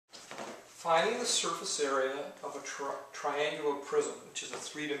Finding the surface area of a triangular prism, which is a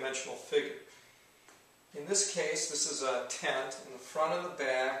three-dimensional figure. In this case, this is a tent, and the front and the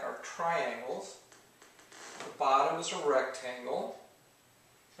back are triangles. The bottom is a rectangle,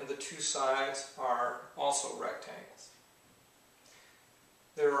 and the two sides are also rectangles.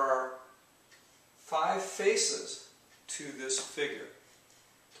 There are 5 faces to this figure.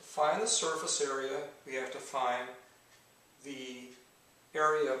 To find the surface area, we have to find the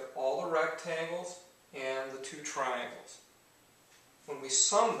area of all the rectangles and the 2 triangles. When we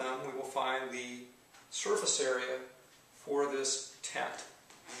sum them, we will find the surface area for this tent.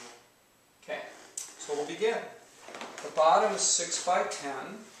 Okay, so we'll begin. The bottom is 6 by 10,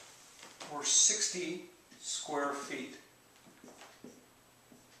 or 60 square feet.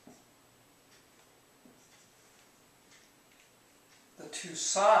 The 2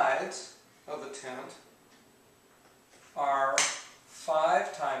 sides of the tent are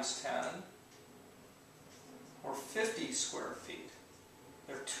 5 times 10, or 50 square feet.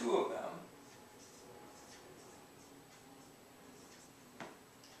 There are 2 of them.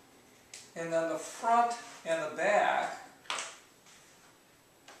 And then the front and the back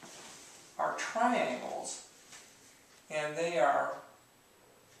are triangles, and they are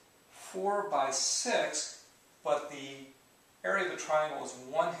 4 by 6, but the area of the triangle is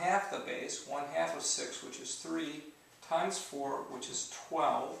 1/2 the base, 1/2 of 6, which is 3, times 4, which is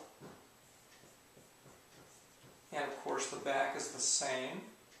 12. And of course the back is the same.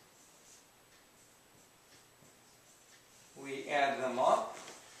 We add them up.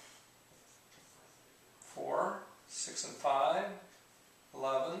 4, 6 and 5,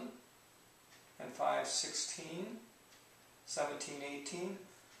 11, and 5, 16, 17, 18,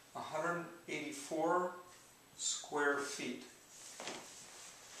 184 square feet.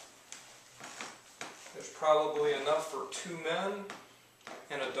 There's probably enough for 2 men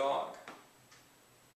and a dog.